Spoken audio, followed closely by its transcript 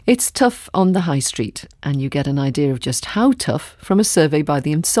It's tough on the high street, and you get an idea of just how tough from a survey by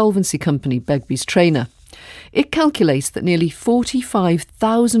the insolvency company Begbies Traynor. It calculates that nearly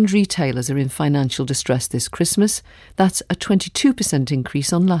 45,000 retailers are in financial distress this Christmas. That's a 22%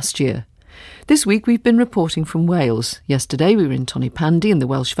 increase on last year. This week we've been reporting from Wales. Yesterday we were in Tonypandy in the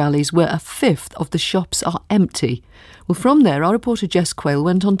Welsh Valleys, where a fifth of the shops are empty. Well, from there our reporter Jess Quayle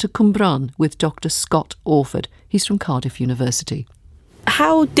went on to Cwmbran with Dr Scott Orford. He's from Cardiff University.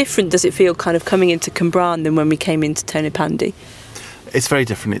 How different does it feel kind of coming into Cwmbran than when we came into Tonypandy? It's very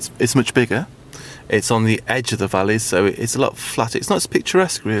different. It's much bigger. It's on the edge of the valleys, so it's a lot flatter. It's not as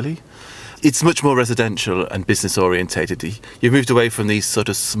picturesque, really. It's much more residential and business orientated. You've moved away from these sort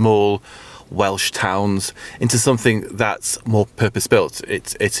of small Welsh towns into something that's more purpose-built.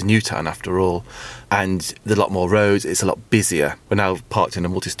 It's a new town after all, and there's a lot more roads. It's a lot busier. We're now parked in a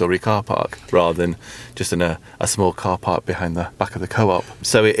multi-storey car park rather than just in a small car park behind the back of the co-op.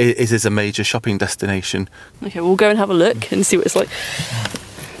 So it is a major shopping destination. OK, we'll go and have a look and see what it's like.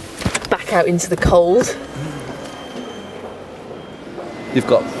 Back out into the cold. You've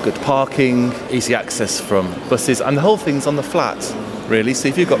got good parking, easy access from buses, and the whole thing's on the flat, really. So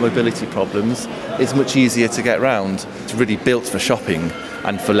if you've got mobility problems, it's much easier to get round. It's really built for shopping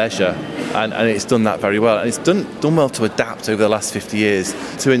and for leisure, and it's done that very well. And it's done well to adapt over the last 50 years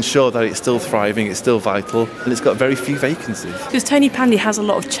to ensure that it's still thriving, it's still vital, and it's got very few vacancies. Because Tonypandy has a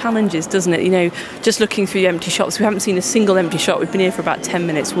lot of challenges, doesn't it? You know, just looking through the empty shops, we haven't seen a single empty shop. We've been here for about 10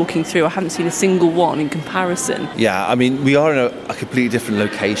 minutes walking through. I haven't seen a single one in comparison. Yeah, I mean, we are in a completely different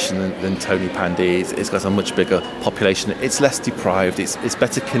location than Tonypandy. It's got a much bigger population. It's less deprived, it's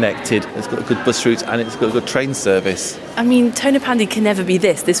better connected, it's got a good bus route, and it's got a good train service. I mean, Tonypandy can never be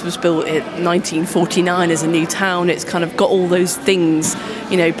this. This was built in 1949 as a new town. It's kind of got all those things,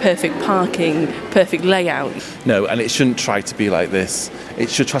 you know, perfect parking, perfect layout. No, and it shouldn't try to be like this. It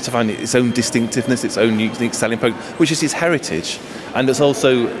should try to find its own distinctiveness, its own unique selling point, which is its heritage. And it's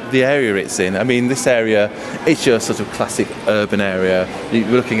also the area it's in. I mean, this area, it's your sort of classic urban area. You're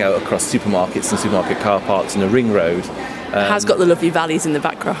looking out across supermarkets and supermarket car parks and a ring road. It has got the lovely valleys in the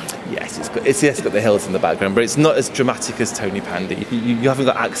background. Yes, it's got the hills in the background, but it's not as dramatic as Tonypandy. You haven't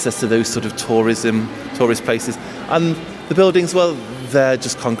got access to those sort of tourist places. And the buildings, well, they're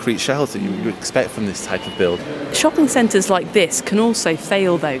just concrete shells that you expect from this type of build. Shopping centres like this can also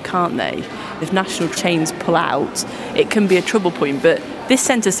fail though, can't they? If national chains pull out, it can be a trouble point, but this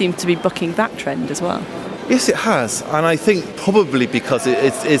centre seems to be bucking that trend as well. Yes, it has, and I think probably because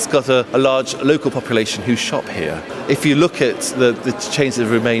it's got a large local population who shop here. If you look at the chains that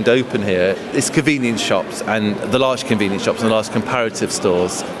have remained open here, it's convenience shops and the large convenience shops and large comparative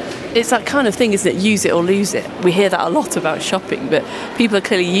stores. It's that kind of thing, isn't it? Use it or lose it. We hear that a lot about shopping, but people are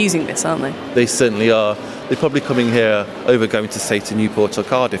clearly using this, aren't they? They certainly are. They're probably coming here over going to, say, to Newport or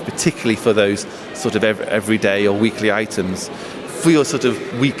Cardiff, particularly for those sort of everyday or weekly items. For your sort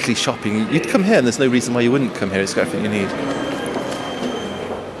of weekly shopping, you'd come here and there's no reason why you wouldn't come here. It's got everything you need.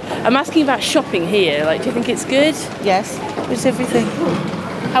 I'm asking about shopping here. Like, do you think it's good? Yes, it's everything.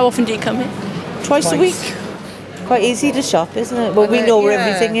 How often do you come here? Twice a week. Quite easy to shop, isn't it? Well, we know where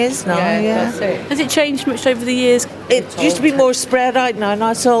everything is now. Yeah. Has it changed much over the years? It used to be more spread out now.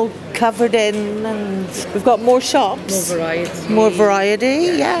 Now it's all covered in, and we've got more shops. More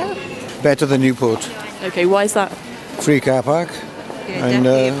variety, yeah. Better than Newport. Okay, why is that? Free car park. And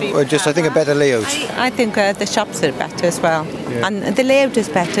I think a better layout. I think the shops are better as well, and the layout is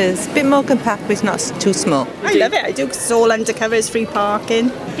better. It's a bit more compact, but it's not too small. I love it. I do, 'cause it's all undercover, it's free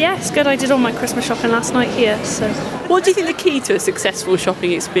parking. Yeah, it's good. I did all my Christmas shopping last night here. So, what do you think the key to a successful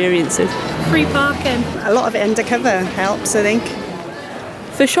shopping experience is? free parking. A lot of it undercover helps, I think.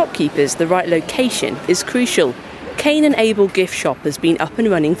 For shopkeepers, the right location is crucial. Cain and Abel gift shop has been up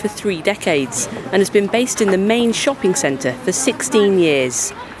and running for 3 decades and has been based in the main shopping centre for 16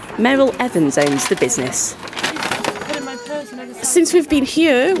 years. Meryl Evans owns the business. Since we've been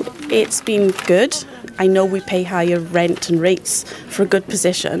here, it's been good. I know we pay higher rent and rates for a good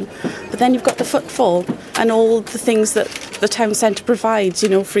position, but then you've got the footfall and all the things that the town centre provides, you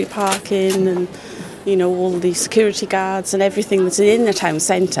know, free parking and, you know, all the security guards and everything that's in the town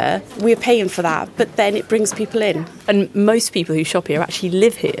centre. We're paying for that, but then it brings people in. And most people who shop here actually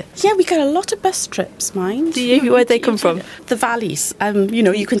live here. Yeah, we get a lot of bus trips, mind. Do you? Where'd they come from? The valleys. You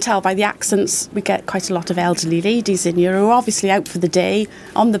know, you can tell by the accents. We get quite a lot of elderly ladies in here who are obviously out for the day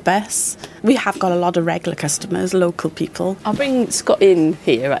on the bus. We have got a lot of regular customers, local people. I'll bring Scott in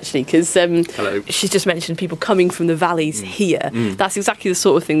here, actually, because she's just mentioned people coming from the valleys here. That's exactly the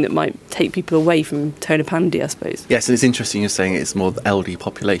sort of thing that might take people away from tone of pandy, I suppose. Yes, and it's interesting you're saying it's more the elderly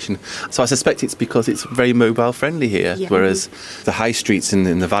population. So I suspect it's because it's very mobile friendly here, whereas the high streets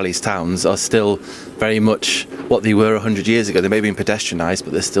in the valleys towns are still very much what they were 100 years ago. They may have been pedestrianised,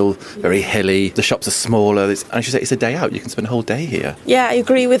 but they're still very hilly. The shops are smaller. And I should say it's a day out. You can spend a whole day here. Yeah, I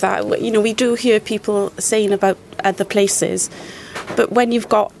agree with that. You know, we do hear people saying about other places, but when you've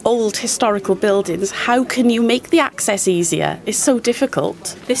got old historical buildings, how can you make the access easier? It's so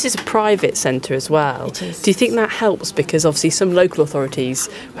difficult. This is a private centre as well. Do you think that helps? Because obviously some local authorities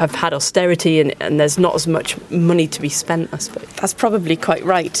have had austerity and there's not as much money to be spent, I suppose. That's probably quite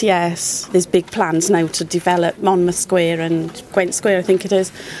right, yes. There's big plans now to develop Monmouth Square and Gwent Square, I think it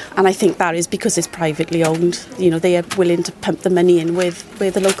is. And I think that is because it's privately owned. You know, they are willing to pump the money in where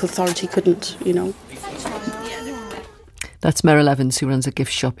the local authority couldn't, you know. That's Meryl Evans, who runs a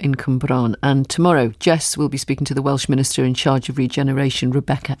gift shop in Cwmbran. And tomorrow, Jess will be speaking to the Welsh Minister in charge of regeneration,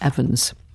 Rebecca Evans.